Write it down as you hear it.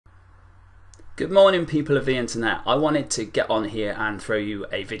Good morning, people of the internet. I wanted to get on here and throw you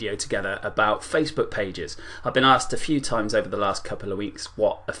a video together about Facebook pages. I've been asked a few times over the last couple of weeks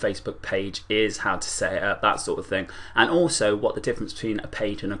what a Facebook page is, how to set it up, that sort of thing, and also what the difference between a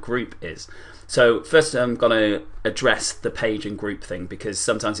page and a group is. So first I'm going to address the page and group thing because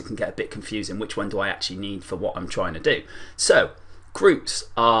sometimes it can get a bit confusing. Which one do I actually need for what I'm trying to do? So groups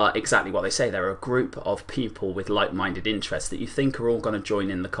are exactly what they say. They're a group of people with like-minded interests that you think are all going to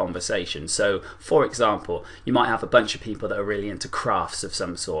join in the conversation. So for example, you might have a bunch of people that are really into crafts of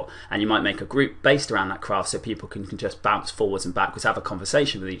some sort, and you might make a group based around that craft so people can just bounce forwards and backwards, have a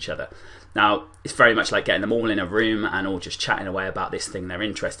conversation with each other. Now, it's very much like getting them all in a room and all just chatting away about this thing they're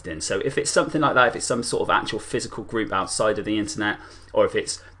interested in. So if it's something like that, if it's some sort of actual physical group outside of the internet, or if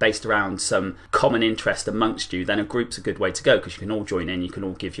it's based around some common interest amongst you, then a group's a good way to go because you can all join in, you can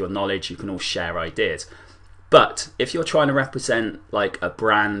all give your knowledge, you can all share ideas. But if you're trying to represent like a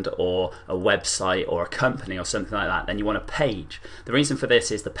brand or a website or a company or something like that, then you want a page. The reason for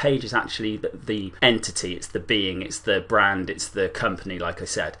this is the page is actually the entity, it's the being, it's the brand, it's the company, like I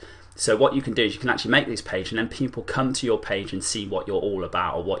said. So what you can do is you can actually make this page and then people come to your page and see what you're all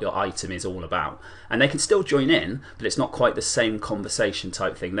about or what your item is all about. And they can still join in, but it's not quite the same conversation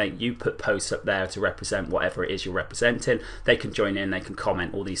type thing. You put posts up there to represent whatever it is you're representing. They can join in, they can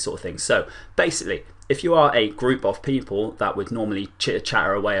comment, all these sort of things. So basically, if you are a group of people that would normally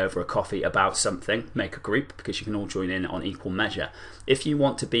chitter away over a coffee about something, make a group because you can all join in on equal measure. If you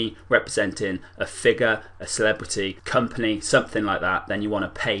want to be representing a figure, a celebrity, company, something like that, then you want a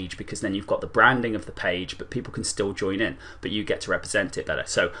page because then you've got the branding of the page, but people can still join in, but you get to represent it better.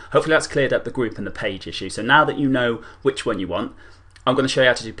 So hopefully that's cleared up the group and the page issue. So now that you know which one you want, I'm going to show you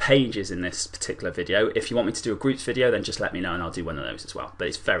how to do pages in this particular video. If you want me to do a groups video, then just let me know and I'll do one of those as well. But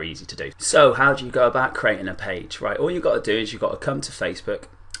it's very easy to do. So how do you go about creating a page? Right, all you've got to do is you've got to come to Facebook,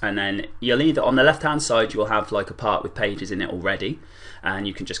 and then you'll either, on the left hand side, you'll have like a part with pages in it already, and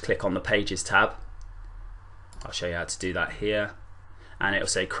you can just click on the pages tab. I'll show you how to do that here, and it'll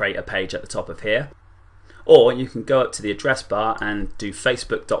say create a page at the top of here. Or you can go up to the address bar and do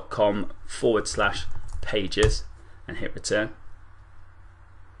facebook.com/pages and hit return.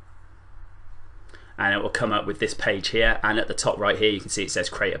 And it will come up with this page here, and at the top right here you can see it says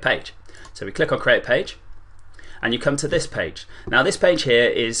create a page. So we click on create a page and you come to this page. Now this page here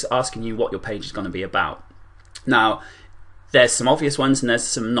is asking you what your page is going to be about. Now there's some obvious ones and there's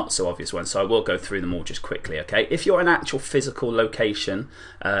some not so obvious ones, so I will go through them all just quickly. Okay, if you're an actual physical location,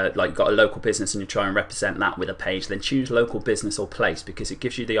 like you've got a local business and you're trying to represent that with a page, then choose local business or place because it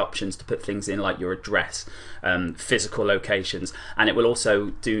gives you the options to put things in like your address, physical locations, and it will also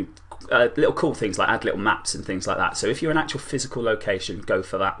do little cool things like add little maps and things like that. So if you're an actual physical location, go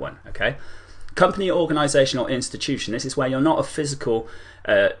for that one. Okay. Company, organisation or institution, this is where you're not a physical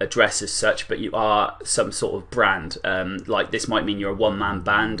address as such, but you are some sort of brand. Like this might mean you're a one-man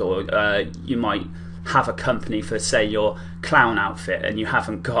band, or you might have a company for, say, your clown outfit, and you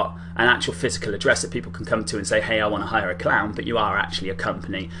haven't got an actual physical address that people can come to and say, hey, I want to hire a clown, but you are actually a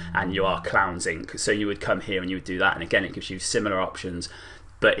company and you are Clowns Inc. So you would come here and you would do that, and again it gives you similar options,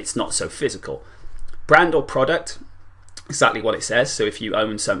 but it's not so physical. Brand or product, exactly what it says. So if you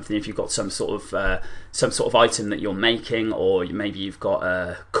own something, if you've got some sort of item that you're making, or maybe you've got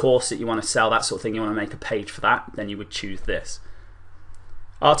a course that you want to sell, that sort of thing, you want to make a page for that, then you would choose this.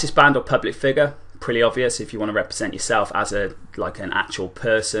 Artist, band or public figure, pretty obvious if you want to represent yourself as like an actual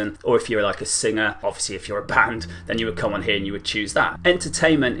person, or if you're like a singer, obviously if you're a band, then you would come on here and you would choose that.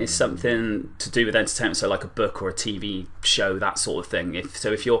 Entertainment is something to do with entertainment, so like a book or a TV show, that sort of thing.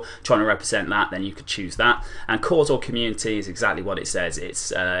 If you're trying to represent that, then you could choose that. And cause or community is exactly what it says.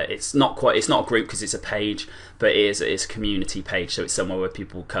 It's not a group because it's a page, but it's a community page, so it's somewhere where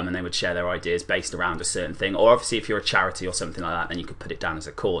people come and they would share their ideas based around a certain thing. Or obviously if you're a charity or something like that, then you could put it down as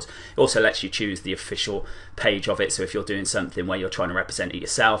a cause. It also lets you choose the official page of it, so if you're doing something where you're trying to represent it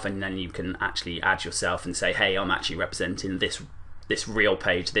yourself, and then you can actually add yourself and say, hey, I'm actually representing this real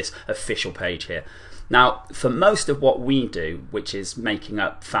page, this official page here. Now for most of what we do, which is making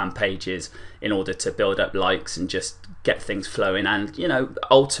up fan pages in order to build up likes and just get things flowing, and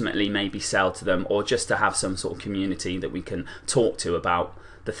ultimately maybe sell to them, or just to have some sort of community that we can talk to about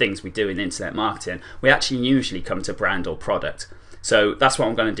the things we do in internet marketing, we actually usually come to brand or product. So that's what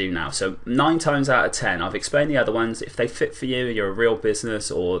I'm going to do now. So 9 times out of 10, I've explained the other ones. If they fit for you, you're a real business,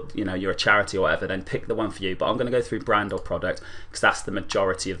 or you're a charity or whatever, then pick the one for you. But I'm going to go through brand or product because that's the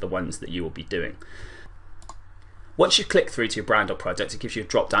majority of the ones that you will be doing. Once you click through to your brand or product, it gives you a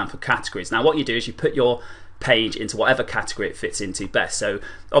drop down for categories. Now what you do is you put your page into whatever category it fits into best. So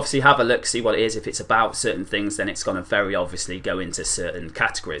obviously have a look, see what it is. If it's about certain things, then it's going to very obviously go into certain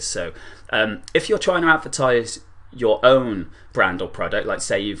categories. So if you're trying to advertise your own brand or product, like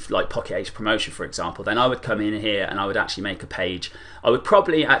say you've like Pocket Ace Promotion for example, then I would come in here and I would actually make a page. I would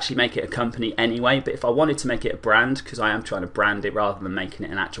probably actually make it a company anyway, but if I wanted to make it a brand, because I am trying to brand it rather than making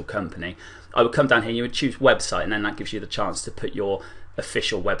it an actual company, I would come down here, you would choose website, and then that gives you the chance to put your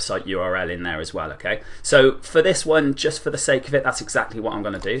official website URL in there as well. Okay, so for this one, just for the sake of it, that's exactly what I'm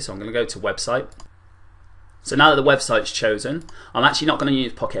going to do. So I'm going to go to website. So now that the website's chosen, I'm actually not going to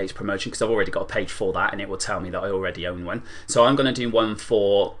use Pocket Ace Promotion because I've already got a page for that and it will tell me that I already own one. So I'm going to do one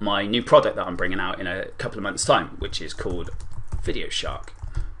for my new product that I'm bringing out in a couple of months time, which is called Video Shark.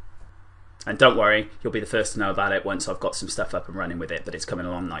 And don't worry, you'll be the first to know about it once I've got some stuff up and running with it, but it's coming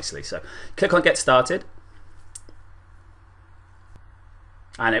along nicely. So click on Get Started.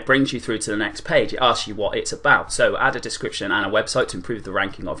 And it brings you through to the next page. It asks you what it's about. So add a description and a website to improve the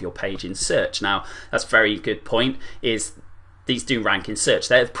ranking of your page in search. Now, that's a very good point, is these do rank in search.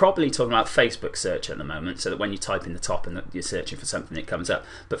 They're probably talking about Facebook search at the moment, so that when you type in the top and you're searching for something, it comes up.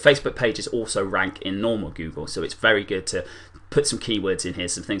 But Facebook pages also rank in normal Google, so it's very good to put some keywords in here,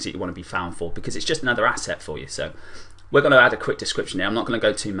 some things that you want to be found for, because it's just another asset for you. So we're going to add a quick description here. I'm not going to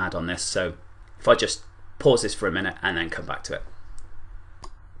go too mad on this, so if I just pause this for a minute and then come back to it.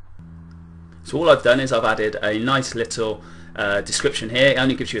 So all I've done is I've added a nice little description here. It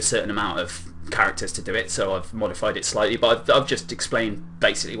only gives you a certain amount of characters to do it, so I've modified it slightly, but I've just explained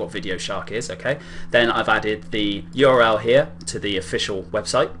basically what Video Shark is. Okay, then I've added the URL here to the official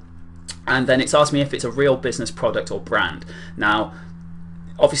website, and then it's asked me if it's a real business product or brand. Now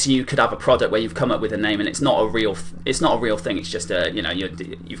obviously you could have a product where you've come up with a name and it's not a real thing. It's just a, you know,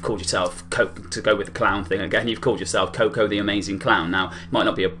 you've called yourself Coke, to go with the clown thing again, you've called yourself Coco the Amazing Clown. Now it might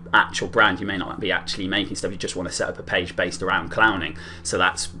not be an actual brand, you may not be actually making stuff, you just want to set up a page based around clowning, so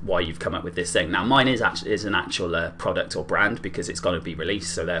that's why you've come up with this thing. Now mine is an actual product or brand because it's got to be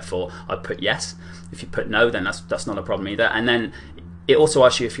released, so therefore I put yes. If you put no, then that's not a problem either. And then it also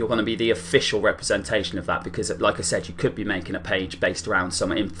asks you if you're going to be the official representation of that, because like I said, you could be making a page based around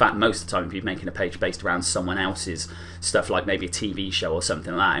someone. In fact, most of the time you'd be making a page based around someone else's stuff, like maybe a TV show or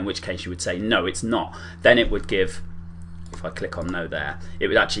something like that, in which case you would say no, it's not. Then it would give, if I click on no there, it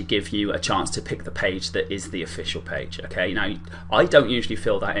would actually give you a chance to pick the page that is the official page. Okay, now I don't usually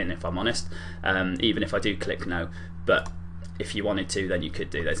fill that in, if I'm honest, even if I do click no, but if you wanted to, then you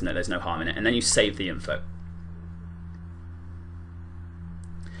could do. There's no harm in it. And then you save the info.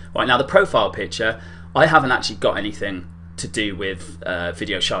 Right, now the profile picture, I haven't actually got anything to do with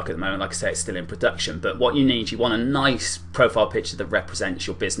Video Shark at the moment. Like I say, it's still in production, but what you need, you want a nice profile picture that represents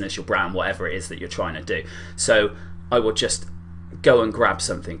your business, your brand, whatever it is that you're trying to do. So I will just go and grab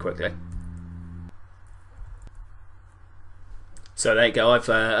something quickly. So there you go, I've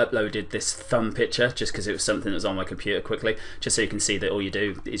uploaded this thumb picture just because it was something that was on my computer quickly, just so you can see that all you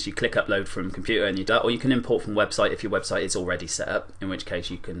do is you click upload from computer and you're done, or you can import from website if your website is already set up, in which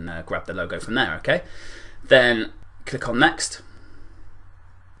case you can grab the logo from there. Okay, then click on next.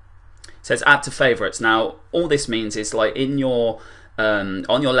 It says add to favorites. Now all this means is, like, in your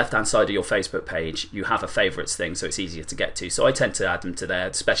on your left hand side of your Facebook page you have a favorites thing, so it's easier to get to, so I tend to add them to there,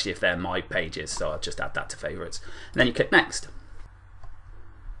 especially if they're my pages, so I'll just add that to favorites, and then you click next.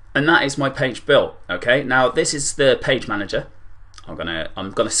 And that is my page built. Okay, now this is the page manager. I'm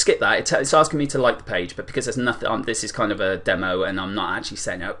gonna skip that. It's asking me to like the page, but because there's nothing, this is kind of a demo and I'm not actually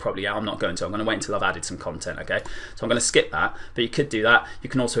setting it up properly. I'm not going to. I'm going to wait until I've added some content. Okay, so I'm going to skip that. But you could do that. You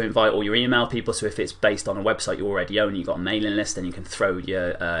can also invite all your email people. So if it's based on a website you already own, you've got a mailing list, then you can throw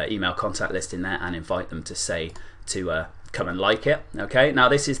your email contact list in there and invite them to say to come and like it. Okay, now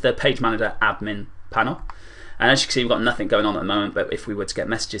this is the page manager admin panel. And as you can see, we've got nothing going on at the moment, but if we were to get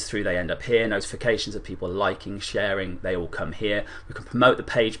messages through, they end up here. Notifications of people liking, sharing, they all come here. We can promote the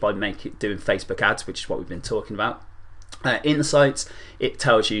page by doing Facebook ads, which is what we've been talking about. Insights, it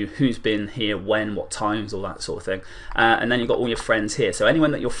tells you who's been here, when, what times, all that sort of thing. And then you've got all your friends here. So anyone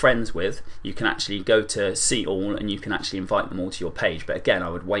that you're friends with, you can actually go to see all and you can actually invite them all to your page. But again,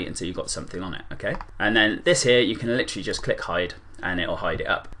 I would wait until you've got something on it, okay? And then this here, you can literally just click hide and it'll hide it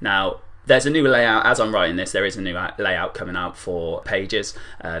up. Now, there's a new layout. As I'm writing this, there is a new layout coming out for pages.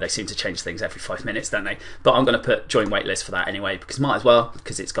 They seem to change things every 5 minutes, don't they? But I'm going to put join waitlist for that anyway, because might as well,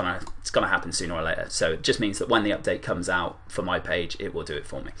 because it's gonna happen sooner or later. So it just means that when the update comes out for my page, it will do it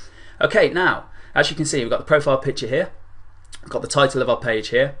for me. Okay, now as you can see, we've got the profile picture here. We've got the title of our page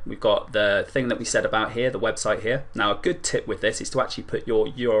here. We've got the thing that we said about here, the website here. Now a good tip with this is to actually put your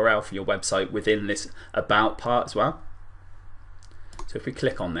URL for your website within this about part as well. So if we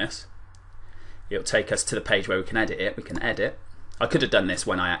click on this, it'll take us to the page where we can edit it. We can edit. I could have done this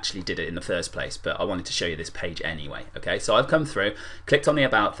when I actually did it in the first place, but I wanted to show you this page anyway. Okay, so I've come through, clicked on the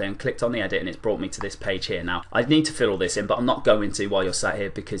About thing, clicked on the Edit, and it's brought me to this page here. Now, I need to fill all this in, but I'm not going to while you're sat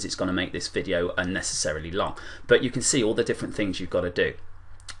here because it's going to make this video unnecessarily long. But you can see all the different things you've got to do.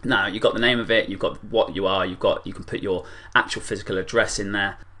 Now, you've got the name of it, you've got what you are, you can put your actual physical address in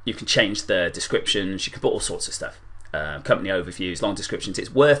there, you can change the descriptions, you can put all sorts of stuff. Company overviews, long descriptions.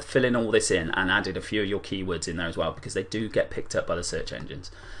 It's worth filling all this in and added a few of your keywords in there as well because they do get picked up by the search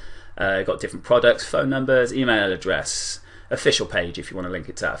engines. You've got different products, phone numbers, email address, official page if you want to link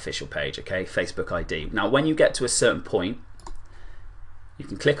it to that official page, okay, Facebook ID. Now when you get to a certain point, you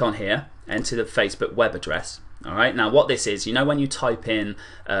can click on here, enter the Facebook web address. Alright, now what this is, you know when you type in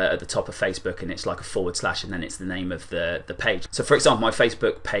at the top of Facebook and it's like a / and then it's the name of the page. So for example, my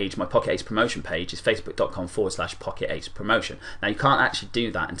Facebook page, my Pocket Ace promotion page is facebook.com/Pocket Ace promotion. Now you can't actually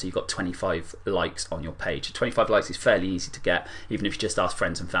do that until you've got 25 likes on your page. 25 likes is fairly easy to get, even if you just ask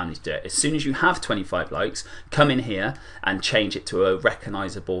friends and family to do it. As soon as you have 25 likes, come in here and change it to a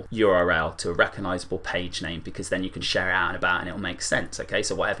recognizable URL, to a recognizable page name, because then you can share it out and about and it'll make sense, okay?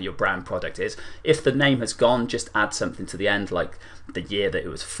 So whatever your brand product is, if the name has gone, just add something to the end like the year that it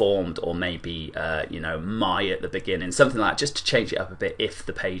was formed, or maybe you know, my at the beginning, something like that, just to change it up a bit if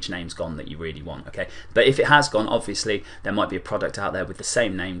the page name's gone that you really want, okay? But if it has gone, obviously there might be a product out there with the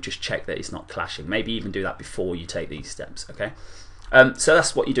same name, just check that it's not clashing. Maybe even do that before you take these steps, okay? So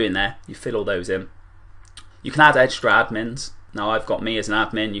that's what you're doing there. You fill all those in. You can add extra admins. Now I've got me as an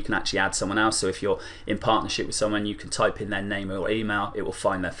admin, you can actually add someone else, so if you're in partnership with someone, you can type in their name or email, it will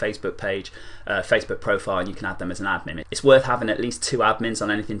find their Facebook page, Facebook profile, and you can add them as an admin. It's worth having at least 2 admins on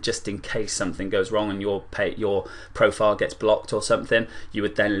anything, just in case something goes wrong and your profile gets blocked or something, you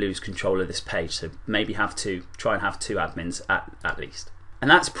would then lose control of this page. So maybe try and have 2 admins at least. And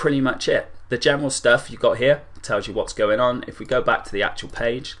that's pretty much it. The general stuff you've got here tells you what's going on. If we go back to the actual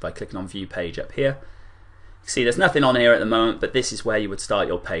page, by clicking on View Page up here, see there's nothing on here at the moment, but this is where you would start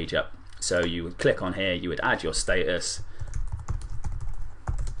your page up. So you would click on here, you would add your status,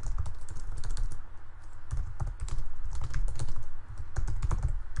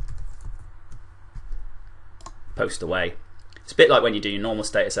 post away. It's a bit like when you do your normal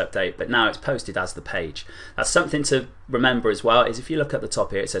status update, but now it's posted as the page. That's something to remember as well, is if you look at the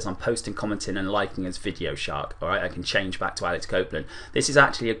top here, it says I'm posting, commenting and liking as Video Shark. Alright, I can change back to Alex Copeland. This is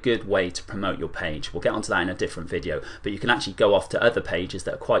actually a good way to promote your page. We'll get onto that in a different video, but you can actually go off to other pages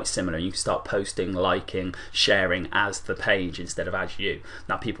that are quite similar. You can start posting, liking, sharing as the page instead of as you.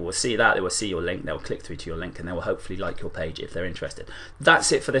 Now people will see that, they will see your link, they'll click through to your link and they will hopefully like your page if they're interested.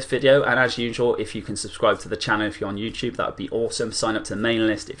 That's it for this video, and as usual, if you can subscribe to the channel if you're on YouTube, that would be awesome. Sign up to the mailing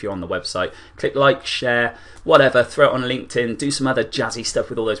list if you're on the website. Click like, share, whatever, throw it on LinkedIn, do some other jazzy stuff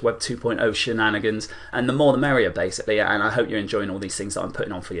with all those Web 2.0 shenanigans, and the more the merrier basically, and I hope you're enjoying all these things that I'm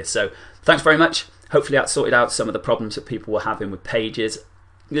putting on for you. So thanks very much. Hopefully that sorted out some of the problems that people were having with pages.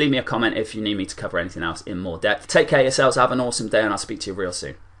 Leave me a comment if you need me to cover anything else in more depth. Take care of yourselves, have an awesome day, and I'll speak to you real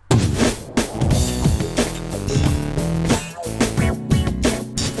soon.